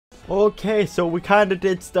Okay, so we kinda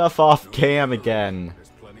did stuff off cam again.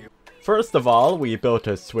 First of all, we built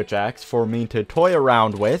a switch axe for me to toy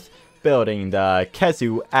around with, building the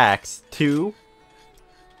Kezu Axe 2.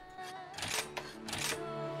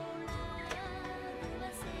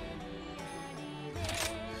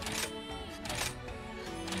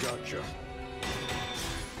 Gotcha.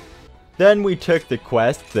 Then we took the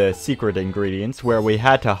quest, the secret ingredients, where we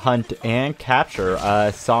had to hunt and capture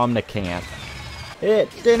a Somnicanth.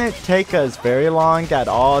 It didn't take us very long at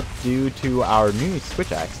all due to our new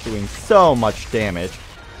switch axe doing so much damage.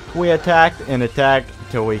 We attacked and attacked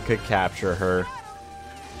till we could capture her.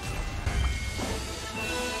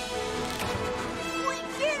 We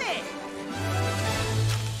did it!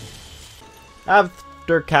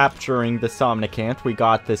 After capturing the Somnicanth, we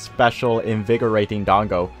got this special invigorating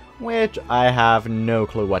dongo, which I have no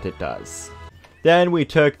clue what it does. Then we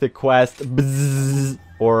took the quest Bzzz,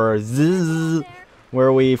 or Zzz,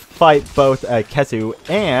 where we fight both a Kezu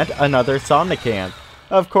and another Somnicanth.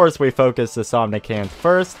 Of course we focused the Somnicanth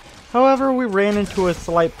first, however we ran into a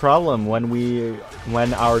slight problem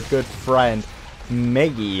when our good friend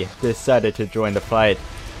Meggy decided to join the fight.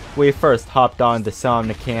 We first hopped on the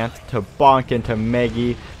Somnicanth to bonk into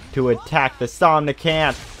Meggy to attack the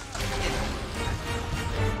Somnicanth.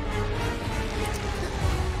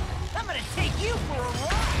 I'm gonna take you for a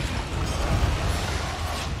ride!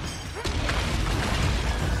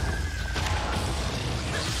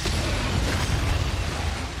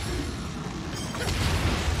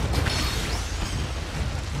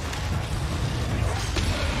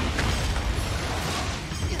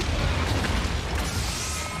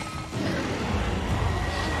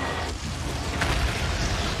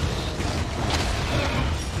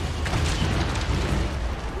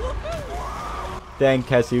 Then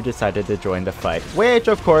Kezu decided to join the fight, which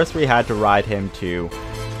of course we had to ride him too.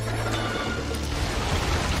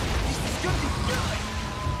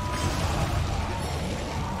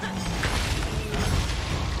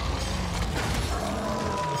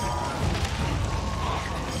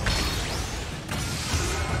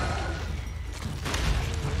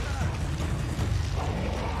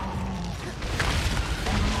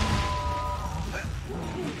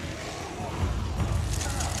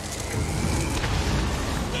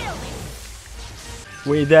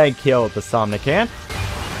 We then killed the Somnicanth.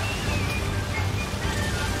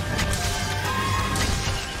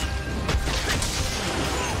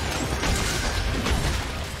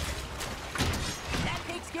 That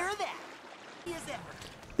takes care of that. As ever.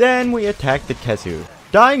 Then we attacked the Kezu.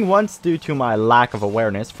 Dying once due to my lack of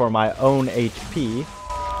awareness for my own HP.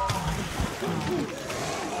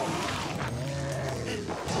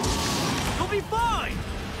 You'll be fine!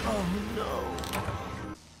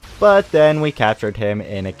 But then we captured him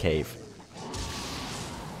in a cave.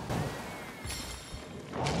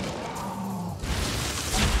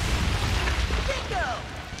 Bingo!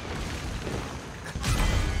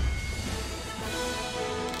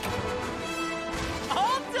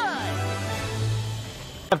 All done!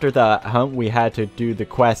 After the hunt, we had to do the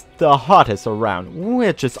quest the hottest around,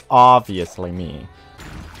 which is obviously me.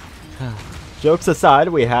 Jokes aside,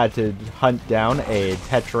 we had to hunt down a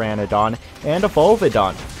Tetranodan and a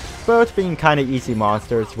Volvidon, both being kinda easy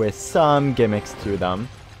monsters with some gimmicks to them.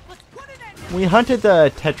 We hunted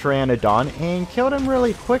the Tetranodan and killed him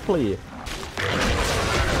really quickly.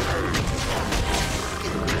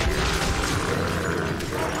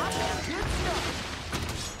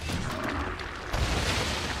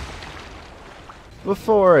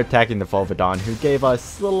 Before attacking the Volvidon, who gave us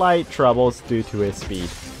slight troubles due to his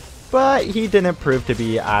speed. But he didn't prove to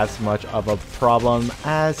be as much of a problem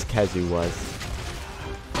as Kezu was.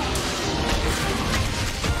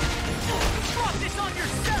 Drop this on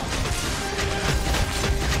yourself!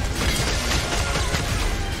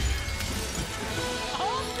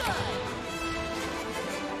 All done!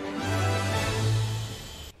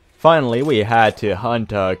 Finally, we had to hunt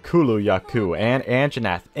Kulu Yaku and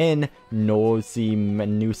Anjanath in Nosy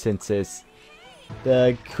Nuisances.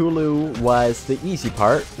 The Kulu was the easy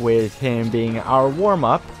part, with him being our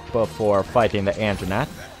warm-up before fighting the Anjanath.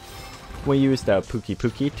 We used the Puki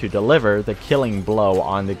Puki to deliver the killing blow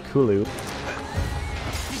on the Kulu.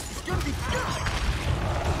 This is gonna be good!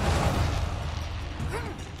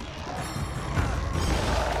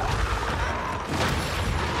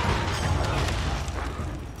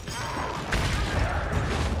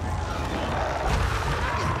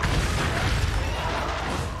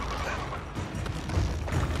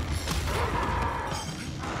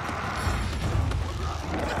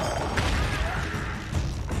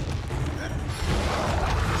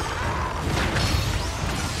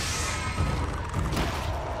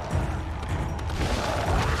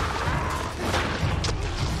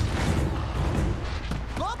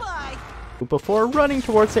 before running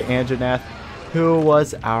towards the Anjanath, who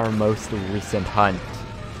was our most recent hunt.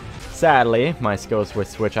 Sadly, my skills with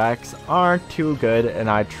Switch Axe aren't too good, and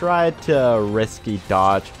I tried to risky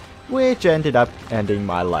dodge, which ended up ending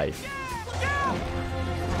my life.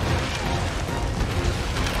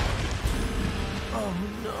 Oh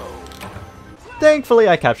no. Thankfully,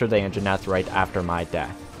 I captured the Anjanath right after my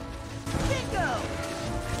death. Bingo!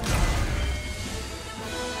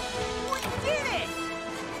 We did it!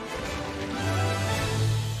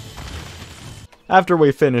 After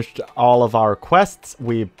we finished all of our quests,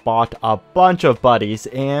 we bought a bunch of buddies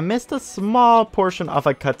and missed a small portion of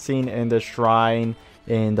a cutscene in the shrine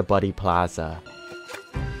in the Buddy Plaza.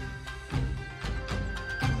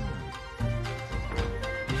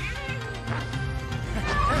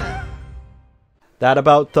 That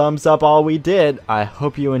about thumbs up all we did. I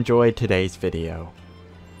hope you enjoyed today's video.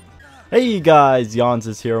 Hey guys, Yawns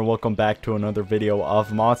is here and welcome back to another video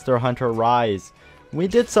of Monster Hunter Rise. We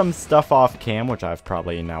did some stuff off cam, which I've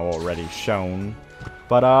probably now already shown.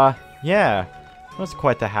 But yeah, it was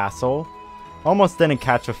quite the hassle. Almost didn't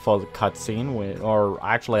catch a full cutscene, or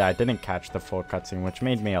actually I didn't catch the full cutscene, which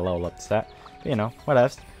made me a little upset. You know,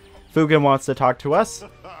 whatevs. Fugen wants to talk to us.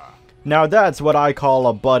 Now that's what I call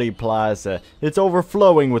a buddy plaza. It's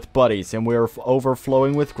overflowing with buddies, and we're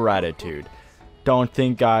overflowing with gratitude. Don't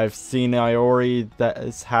think I've seen Iori that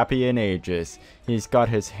is happy in ages. He's got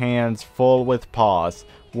his hands full with paws.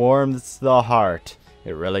 Warms the heart.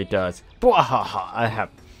 It really does. Bwahaha.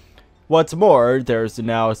 What's more, there's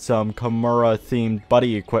now some Kimura-themed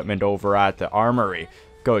buddy equipment over at the armory.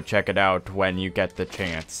 Go check it out when you get the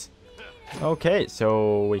chance. Okay,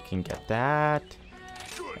 so we can get that.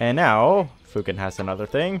 And now, Fugen has another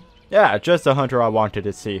thing. Yeah, just a hunter I wanted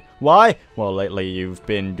to see. Why? Well, lately you've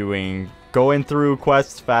been going through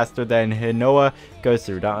quests faster than Hinoa goes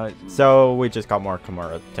through. So we just got more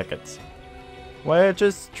Kimura tickets. Which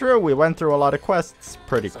is true, we went through a lot of quests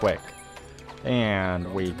pretty quick.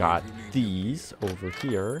 And we got these over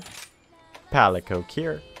here. Palico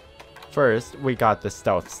here. First, we got the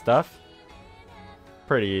stealth stuff.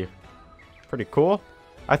 Pretty cool.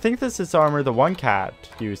 I think this is armor the one cat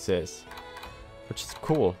uses, which is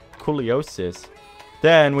cool. Cooliosis.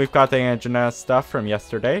 Then we've got the Anjanath stuff from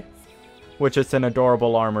yesterday, which is an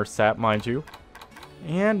adorable armor set, mind you.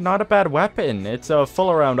 And not a bad weapon. It's a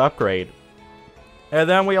full around upgrade. And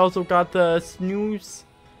then we also got the Snooze,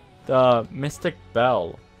 the Mystic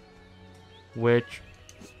Bell, which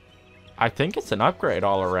I think it's an upgrade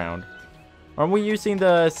all around. Aren't we using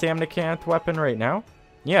the Samnicanth weapon right now?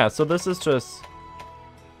 Yeah, so this is just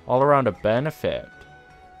all around a benefit.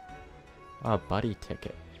 A buddy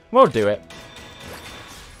ticket. We'll do it.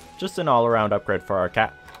 Just an all around upgrade for our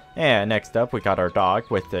cat. And next up, we got our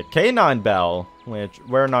dog with the Canine Bell, which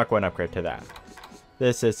we're not going to upgrade to that.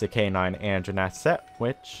 This is the Canine Anjanath set,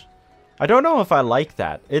 which I don't know if I like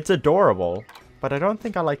that. It's adorable, but I don't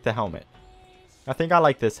think I like the helmet. I think I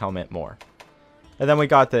like this helmet more. And then we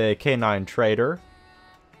got the Canine Trader,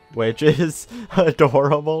 which is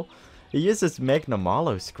adorable. It uses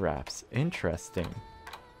Magnamalo scraps. Interesting.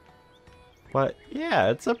 But yeah,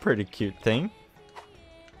 it's a pretty cute thing.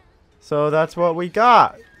 So that's what we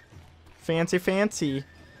got. Fancy, fancy.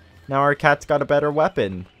 Now our cat's got a better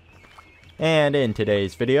weapon. And in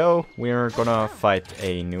today's video, we're gonna fight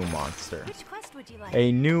a new monster. Which quest would you like?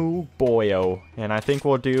 A new boyo. And I think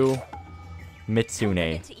we'll do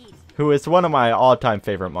Mizutsune, To eat. who is one of my all-time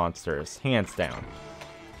favorite monsters, hands down.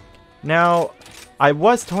 Now, I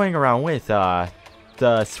was toying around with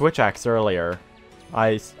the Switch Axe earlier.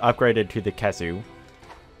 I upgraded to the Kezu.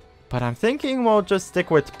 But I'm thinking we'll just stick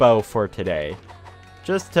with bow for today.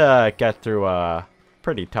 Just to get through a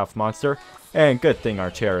pretty tough monster. And good thing our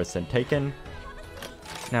chair isn't taken.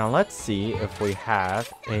 Now let's see if we have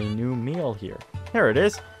a new meal here. Here it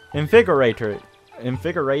is. Invigorating.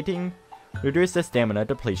 Reduce the stamina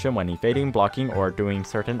depletion when evading, blocking, or doing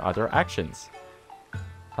certain other actions.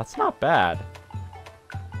 That's not bad.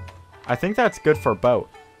 I think that's good for both.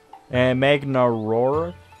 And Magna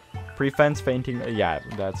Roar. Prevents fainting. Yeah,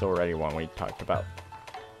 that's already one we talked about.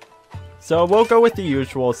 So we'll go with the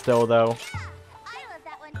usual still, though. I love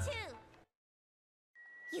that one too.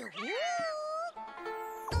 You.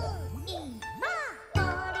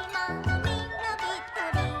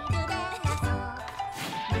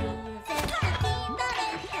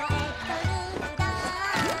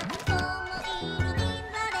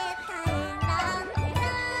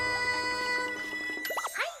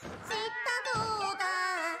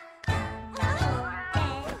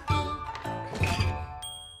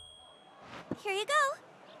 Here you go.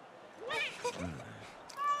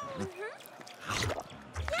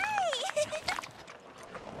 Yay!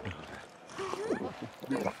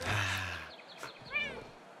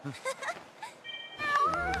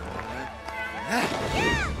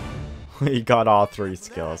 We got all 3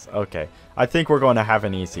 skills. Okay. I think we're going to have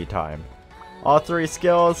an easy time. All 3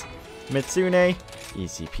 skills. Mizutsune.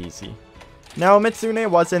 Easy peasy. Now, Mizutsune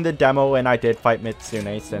was in the demo, and I did fight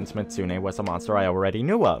Mizutsune since Mizutsune was a monster I already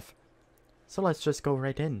knew of. So let's just go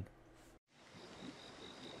right in.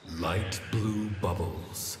 Light blue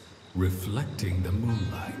bubbles, reflecting the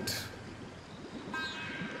moonlight.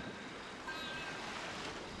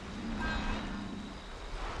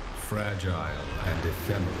 Fragile and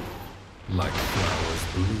ephemeral, like flowers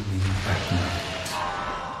blooming at night.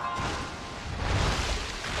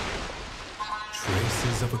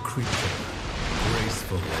 Traces of a creature,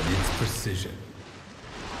 graceful in its precision.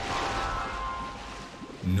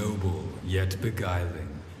 Noble yet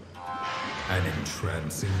beguiling, an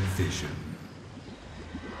entrancing vision.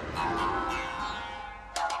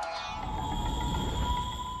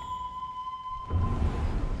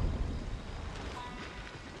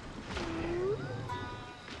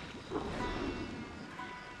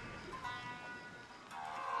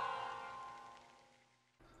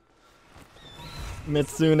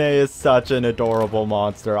 Mizutsune is such an adorable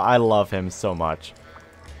monster. I love him so much.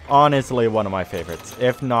 Honestly, one of my favorites,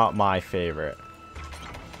 if not my favorite.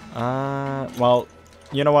 Well,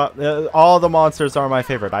 you know what? All the monsters are my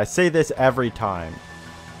favorite. I say this every time.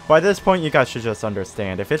 By this point, you guys should just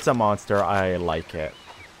understand. If it's a monster, I like it.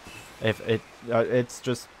 If it, it's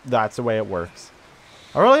just, that's the way it works.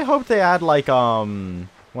 I really hope they add, like,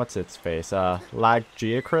 what's its face?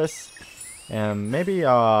 Laggiacris? And maybe,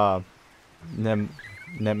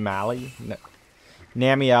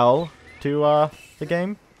 Namiel to, the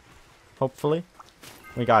game. Hopefully.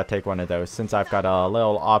 We gotta take one of those since I've got a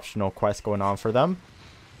little optional quest going on for them.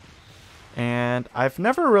 And I've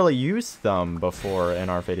never really used them before in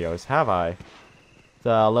our videos, have I?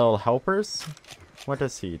 The little helpers? What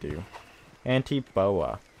does he do?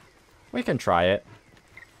 Anti-boa. We can try it.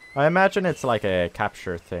 I imagine it's like a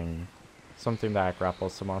capture thing. Something that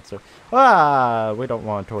grapples the monster. Ah! We don't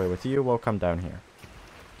want to toy with you. We'll come down here.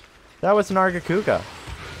 That was Nargacuga.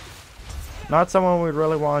 Not someone we'd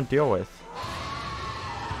really want to deal with.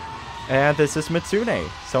 And this is Mizutsune,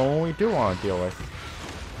 someone we do want to deal with.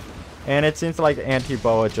 And it seems like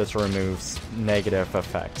anti-boa just removes negative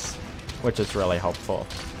effects, which is really helpful.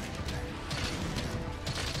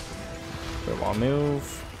 We will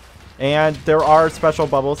move. And there are special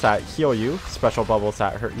bubbles that heal you, special bubbles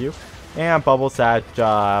that hurt you, and bubbles that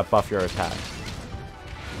buff your attack.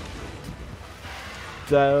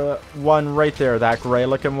 The one right there, that gray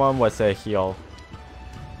looking one, was a heal.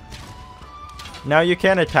 Now you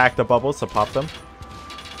can attack the bubbles to pop them.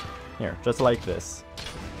 Here, just like this.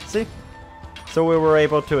 See? So we were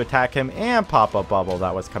able to attack him and pop a bubble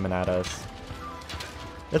that was coming at us.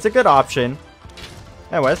 It's a good option.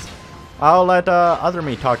 Anyways, I'll let other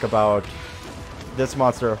me talk about this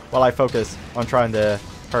monster while I focus on trying to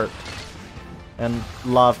hurt. And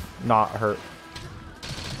love, not hurt.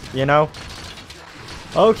 You know?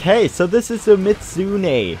 Okay, so this is the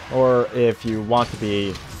Mizutsune, or if you want to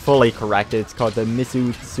be fully correct, it's called the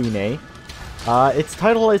Mizutsune. Its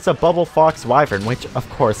title is a Bubble Fox Wyvern, which of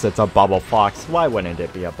course it's a Bubble Fox. Why wouldn't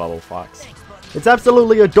it be a Bubble Fox? It's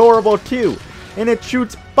absolutely adorable too, and it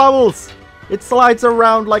shoots bubbles! It slides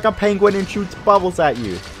around like a penguin and shoots bubbles at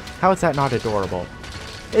you. How is that not adorable?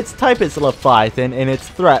 Its type is Leviathan and its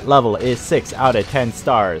threat level is 6 out of 10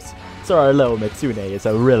 stars. So our little Mizutsune is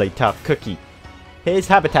a really tough cookie. His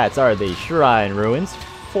habitats are the Shrine Ruins,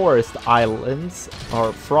 Forest Islands,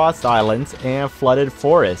 or Frost Islands, and Flooded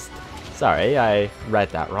Forest. Sorry, I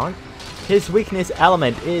read that wrong. His weakness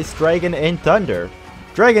element is Dragon and Thunder.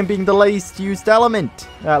 Dragon being the least used element.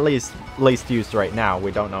 At least used right now.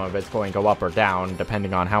 We don't know if it's going to go up or down,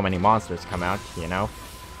 depending on how many monsters come out, you know.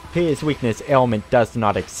 His weakness element does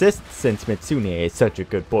not exist, since Mizutsune is such a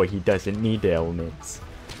good boy he doesn't need the elements.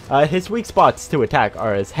 His weak spots to attack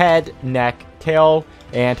are his head, neck, tail,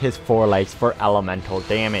 and his forelegs for elemental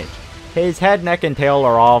damage. His head, neck, and tail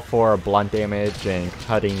are all for blunt damage and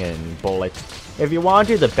cutting and bullets. If you want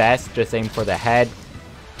to do the best, just aim for the head.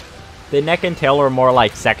 The neck and tail are more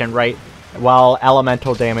like second rate, while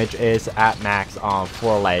elemental damage is at max on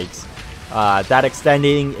forelegs. That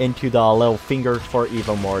extending into the little finger for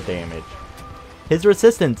even more damage. His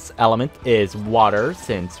resistance element is water,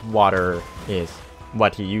 since water is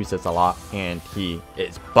what he uses a lot, and he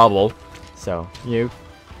is bubble. So,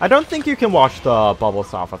 I don't think you can wash the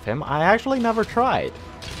bubbles off of him. I actually never tried.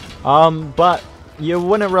 But you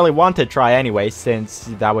wouldn't really want to try anyway, since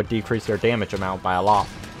that would decrease your damage amount by a lot.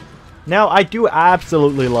 Now, I do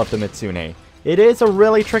absolutely love the Mizutsune. It is a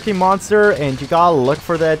really tricky monster, and you gotta look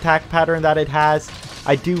for the attack pattern that it has.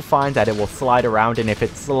 I do find that it will slide around, and if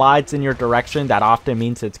it slides in your direction, that often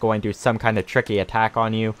means it's going to do some kind of tricky attack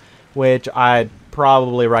on you, which I'd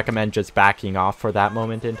probably recommend just backing off for that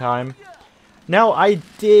moment in time. Now, I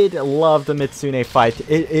did love the Mizutsune fight.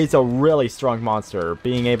 It is a really strong monster,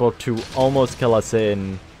 being able to almost kill us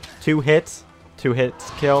in 2 hits. 2 hits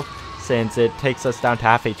kill, since it takes us down to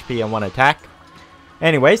half HP in 1 attack.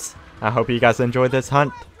 Anyways, I hope you guys enjoyed this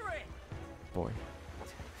hunt. Boy.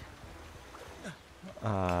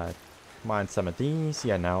 Mind some of these.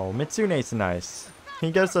 Yeah, no, Mitsune's nice.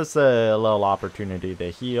 He gives us a little opportunity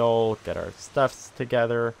to heal, get our stuffs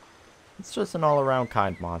together. It's just an all-around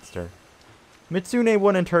kind monster. Mizutsune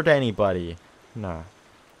wouldn't hurt anybody. Nah.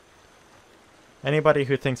 Anybody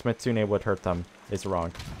who thinks Mizutsune would hurt them is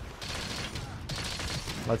wrong.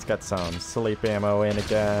 Let's get some sleep ammo in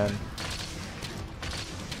again.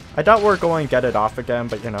 I doubt we're going to get it off again,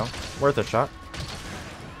 but you know, worth a shot.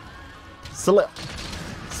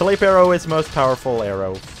 Sleep arrow is most powerful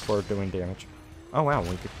arrow for doing damage. Oh wow,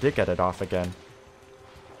 we did get it off again.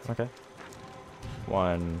 Okay.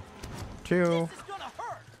 1, 2.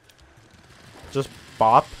 Just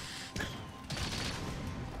bop.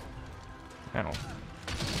 Ow.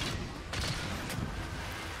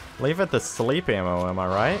 Leave it to sleep ammo, am I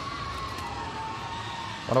right?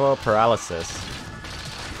 What about paralysis?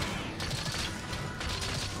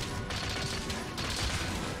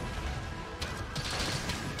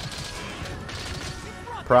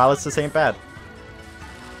 Paralysis ain't bad.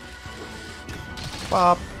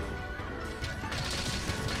 Bop.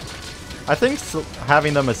 I think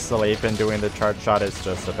having them asleep and doing the charge shot is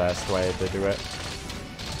just the best way to do it.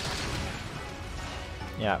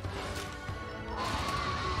 Yeah.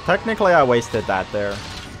 Technically, I wasted that there.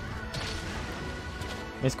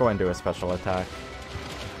 He's going to do a special attack.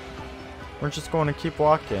 We're just going to keep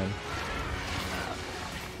walking.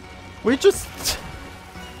 We just...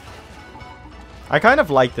 I kind of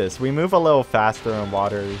like this. We move a little faster in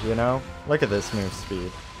water, you know? Look at this move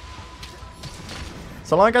speed.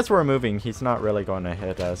 So long as we're moving, he's not really going to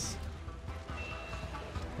hit us.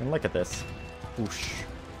 And look at this. Whoosh.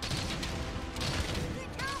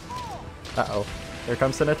 Uh-oh. Here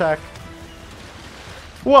comes an attack.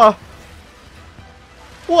 Whoa!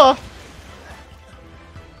 Whoa!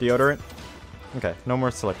 Deodorant? Okay, no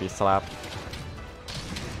more slippy slap.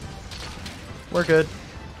 We're good.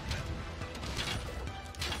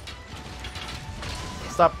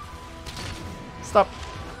 Stop. Stop.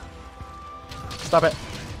 Stop it.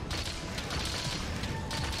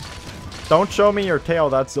 Don't show me your tail.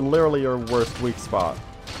 That's literally your worst weak spot.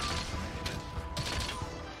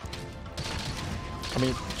 I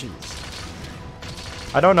mean,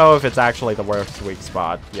 jeez. I don't know if it's actually the worst weak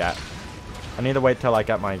spot yet. I need to wait till I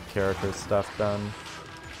get my character stuff done.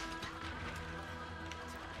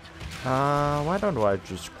 Why don't I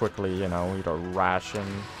just quickly, you know, eat a ration?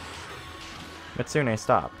 Mizutsune,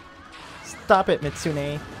 stop. Stop it,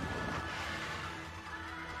 Mizutsune.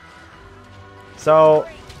 So,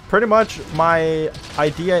 pretty much my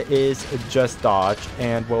idea is just dodge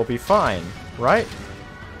and we'll be fine, right?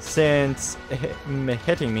 Since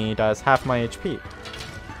hitting me does half my HP.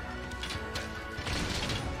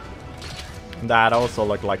 That also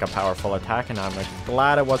looked like a powerful attack, and I'm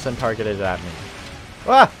glad it wasn't targeted at me.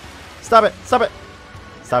 Ah! Stop it! Stop it!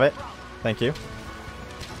 Stop it. Thank you.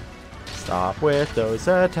 Stop with those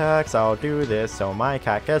attacks. I'll do this so my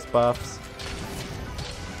cat gets buffs.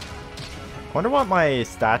 Wonder what my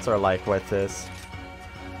stats are like with this.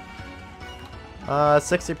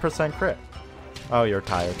 60% crit. Oh, you're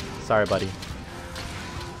tired. Sorry, buddy.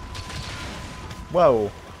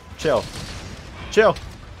 Whoa. Chill. Chill.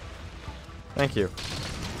 Thank you.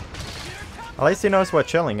 At least he knows what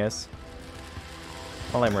chilling is.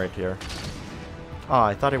 Well, I'm right here. Oh,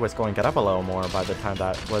 I thought he was going to get up a little more by the time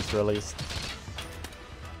that was released.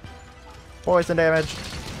 Poison damage.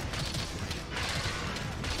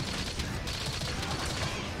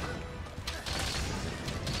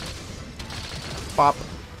 Pop.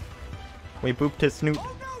 We booped his snoot.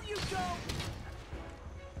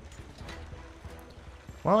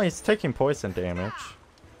 Well, he's taking poison damage.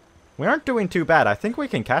 We aren't doing too bad. I think we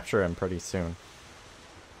can capture him pretty soon.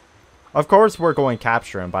 Of course we're going to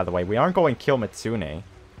capture him, by the way. We aren't going to kill Mizutsune.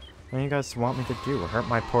 What do you guys want me to do? Hurt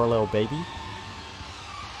my poor little baby?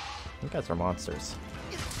 You guys are monsters.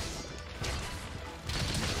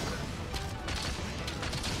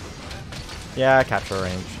 Yeah, capture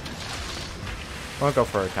range. We'll go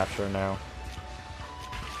for a capture now.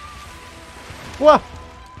 Whoa!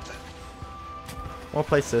 We'll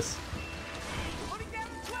place this.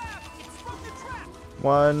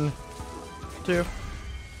 1, 2.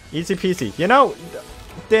 Easy peasy. You know,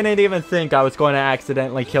 didn't even think I was going to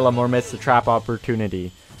accidentally kill him or miss the trap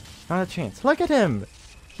opportunity. Not a chance. Look at him.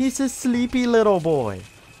 He's a sleepy little boy.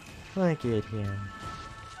 Look at him.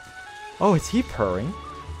 Oh, is he purring?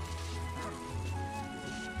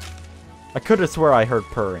 I could have swore I heard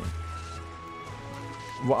purring.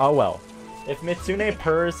 Well, oh well. If Mizutsune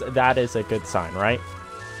purrs, that is a good sign, right?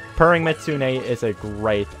 Purring Mizutsune is a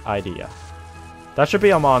great idea. That should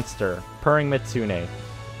be a monster. Purring Mizutsune.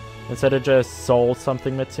 Instead of just soul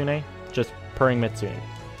something Mizutsune, just purring Mizutsune.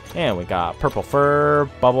 And we got purple fur,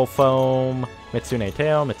 bubble foam, Mizutsune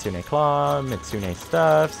tail, Mizutsune claw, Mizutsune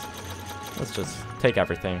stuffs. Let's just take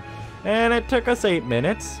everything. And it took us 8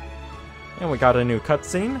 minutes. And we got a new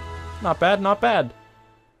cutscene. Not bad, not bad.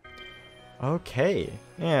 Okay,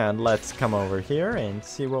 and let's come over here and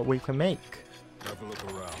see what we can make. Have a look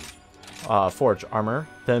around. Forge armor.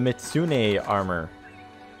 The Mizutsune armor.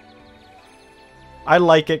 I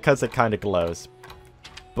like it because it kind of glows.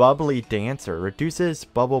 Bubbly Dancer. Reduces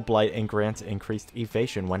bubble blight and grants increased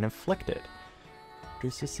evasion when inflicted.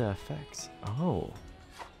 Reduces the effects. Oh.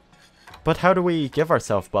 But how do we give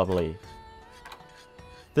ourselves bubbly?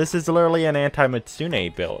 This is literally an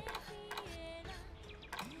anti-Mizutsune build.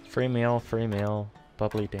 Free meal,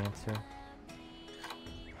 bubbly dancer.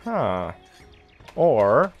 Huh.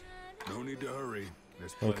 Or No need to hurry.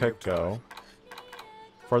 There's we plenty could of time. go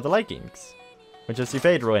for the leggings, which is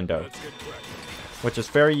evade window, Let's get cracking. which is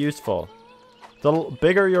very useful. The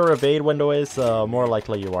bigger your evade window is, the more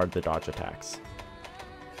likely you are to dodge attacks.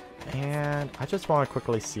 And I just want to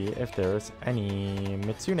quickly see if there's any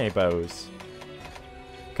Mizutsune bows.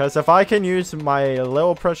 Because if I can use my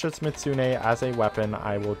little precious Mizutsune as a weapon,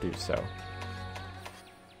 I will do so.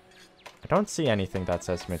 I don't see anything that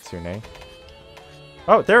says Mizutsune.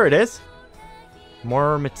 Oh, there it is!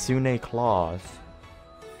 More Mizutsune claws.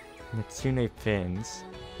 Mizutsune fins.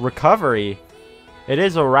 Recovery! It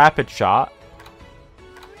is a rapid shot.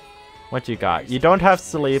 What you got? You don't have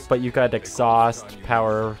sleep, but you got exhaust,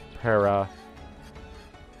 power, para.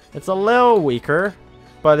 It's a little weaker,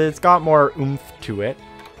 but it's got more oomph to it.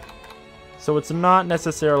 So it's not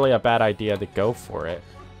necessarily a bad idea to go for it.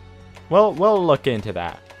 Well, we'll look into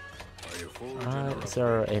that. Are you forward Is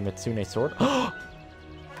there a Mizutsune sword?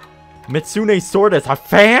 Mizutsune sword is a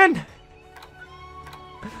fan?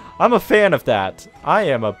 I'm a fan of that. I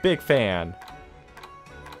am a big fan.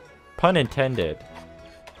 Pun intended.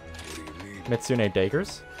 What do you need? Mizutsune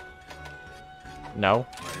daggers? No.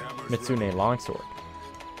 My hammer's Mizutsune ready. longsword.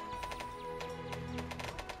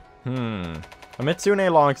 A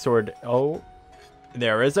Mizutsune longsword. Oh,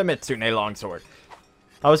 there is a Mizutsune longsword.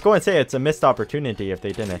 I was going to say it's a missed opportunity if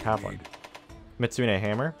they didn't have one. Mizutsune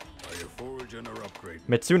hammer. Are you forward or upgrade?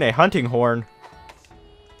 Mizutsune hunting horn.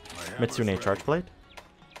 My hammer's Mizutsune ready. charge blade.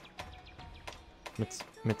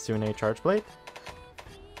 Mizutsune charge blade.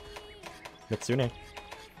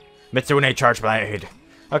 Mizutsune charge blade.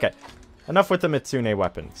 Okay, enough with the Mizutsune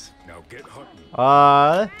weapons. Now get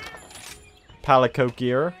hunting. Palico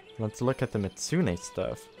gear. Let's look at the Mizutsune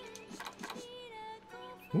stuff.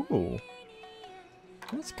 Ooh.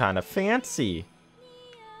 That's kind of fancy.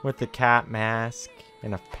 With the cat mask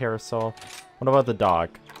and a parasol. What about the dog?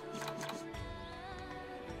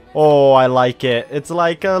 Oh, I like it. It's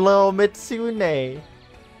like a little Mizutsune.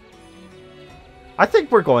 I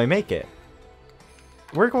think we're going to make it.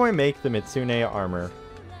 We're going to make the Mizutsune armor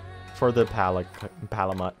for the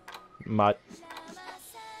Palamut.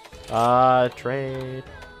 Trade.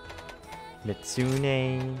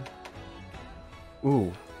 Mizutsune.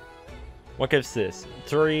 Ooh. What gives this?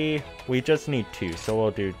 3. We just need 2, so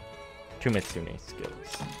we'll do 2 Mizutsune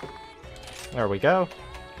skills. There we go.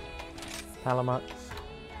 Palamut.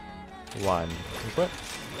 1. Equip.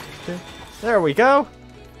 2. There we go.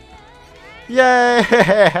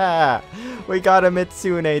 Yeah! We got a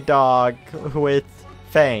Mizutsune dog with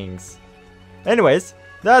fangs. Anyways,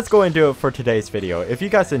 that's going to do it for today's video. If you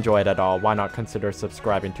guys enjoyed at all, why not consider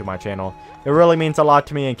subscribing to my channel? It really means a lot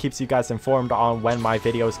to me and keeps you guys informed on when my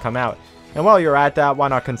videos come out. And while you're at that, why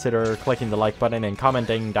not consider clicking the like button and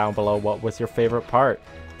commenting down below what was your favorite part.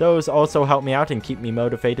 Those also help me out and keep me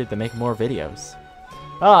motivated to make more videos.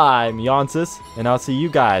 I'm Yonsis, and I'll see you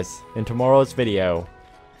guys in tomorrow's video.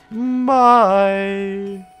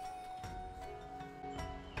 Bye!